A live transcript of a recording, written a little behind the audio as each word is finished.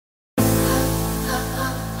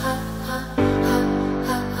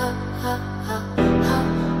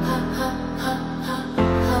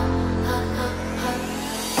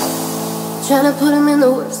tryna put him in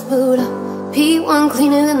the worst mood. P1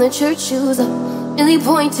 cleaner than the church shoes. Really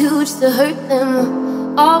point to just to hurt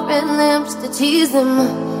them. All red lamps to tease them.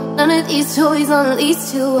 None of these toys on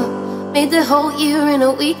lease to. Made the whole year in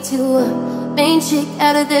a week too. Main chick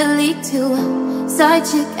out of their league too. Side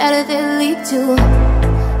chick out of their league too.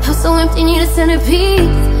 House so empty, need a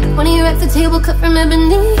centerpiece. 20 racks of table cut from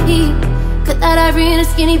ebony. Cut that ivory into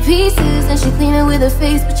skinny pieces. And she clean it with her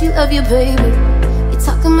face, but you love your baby. You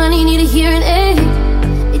talking money, need a hearing aid.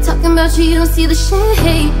 They talking about you, you don't see the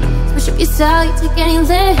shade. Switch up your style, you take any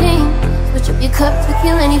lane. Switch up your cup to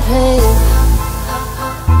kill any pain.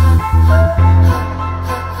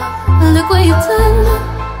 Look what you've done.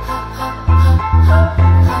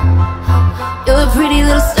 You're a pretty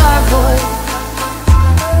little star boy.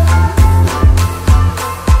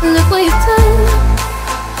 Look what you've done.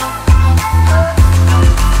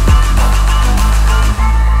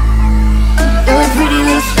 You're a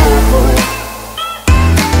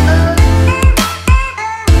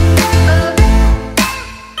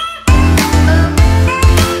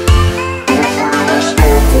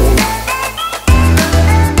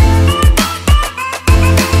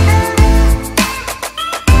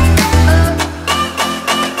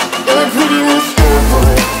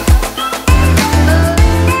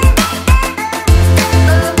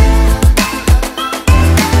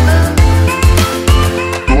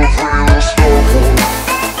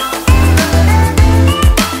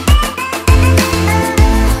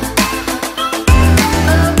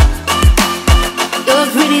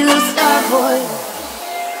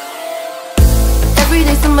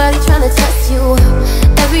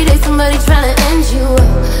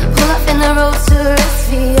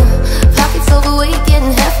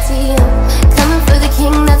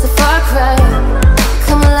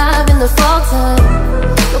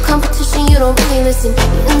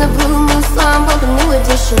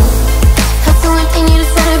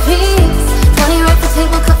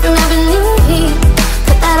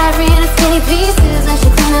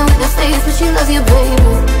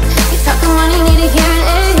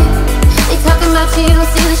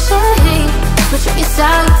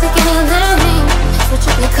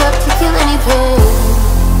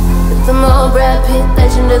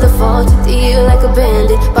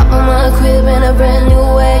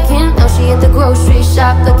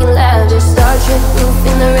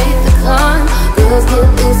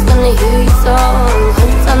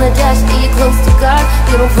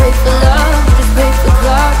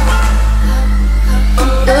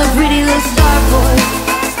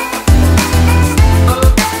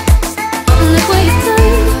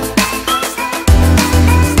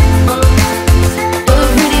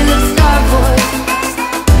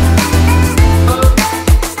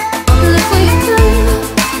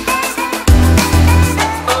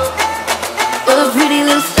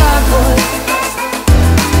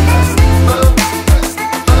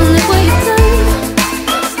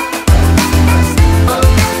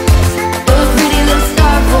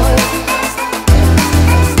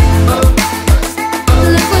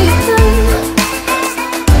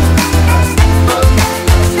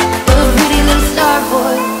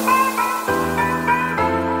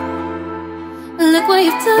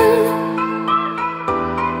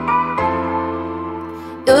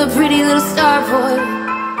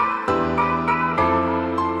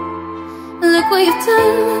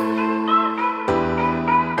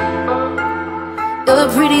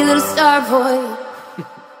pretty little star boy.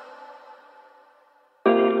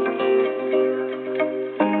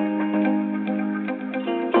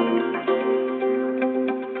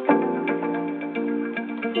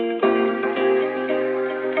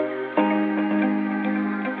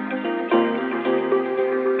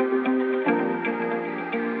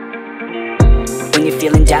 When you're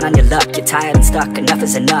feeling down on your luck, you're tired and stuck, enough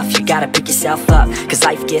is enough, you gotta pick yourself up. Cause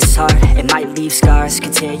life gets hard, it might leave scars,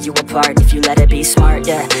 could tear you apart if you let it be smart,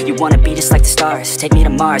 yeah. You wanna be just like the stars, take me to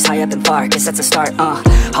Mars, high up and far, guess that's a start,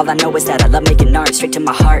 All I know is that I love making art, straight to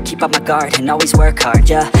my heart, keep up my guard, and always work hard,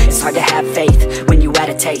 yeah. It's hard to have faith, when you had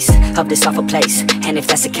a taste of this awful place, and if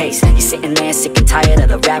that's the case, you're sitting there sick and tired of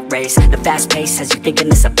the rat race. The fast pace has you thinking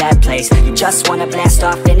this a bad place, you just wanna blast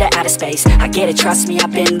off into outer space. I get it, trust me,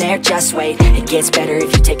 I've been there, just wait. It gets better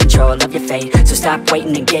if you take control of your fate, so stop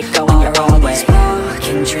waiting and get going your own way.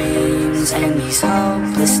 Broken dreams and these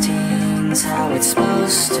hopeless teens, how it's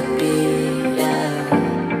supposed to be, yeah.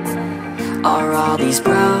 Are all these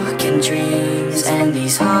broken dreams and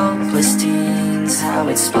these hopeless teens how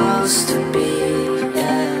it's supposed to be,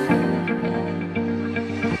 yeah.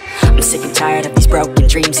 I'm sick and tired of these broken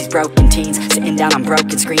dreams, these broken teens, sitting down on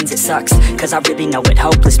broken screens. It sucks, cause I really know what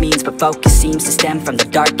hopeless means, but focus seems to stem from the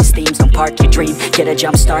darkest themes. Don't park your dream, get a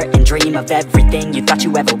jump start and dream of everything you thought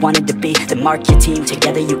you ever wanted to be. Then mark your team,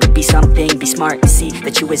 together you could be something. Be smart and see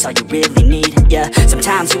that you is all you really need. Yeah,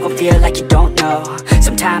 sometimes you gon' feel like you don't know.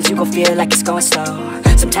 Sometimes you gon' feel like it's going slow.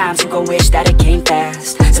 Sometimes you gon' wish that it came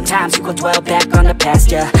fast. Sometimes you gon' dwell back on the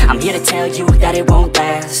past. Yeah, I'm here to tell you that it won't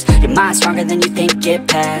last. Your mind's stronger than you think, get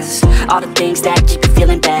past all the things that keep you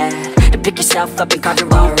feeling bad, and pick yourself up and carve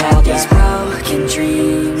your own path. All these broken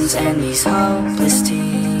dreams and these hopeless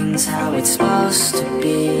teens, how it's supposed to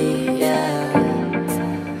be,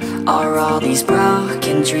 yeah. Are all these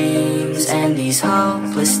broken dreams and these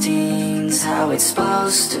hopeless teens how it's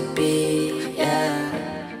supposed to be, yeah.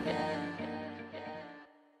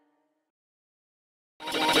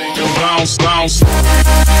 Bounce, bounce.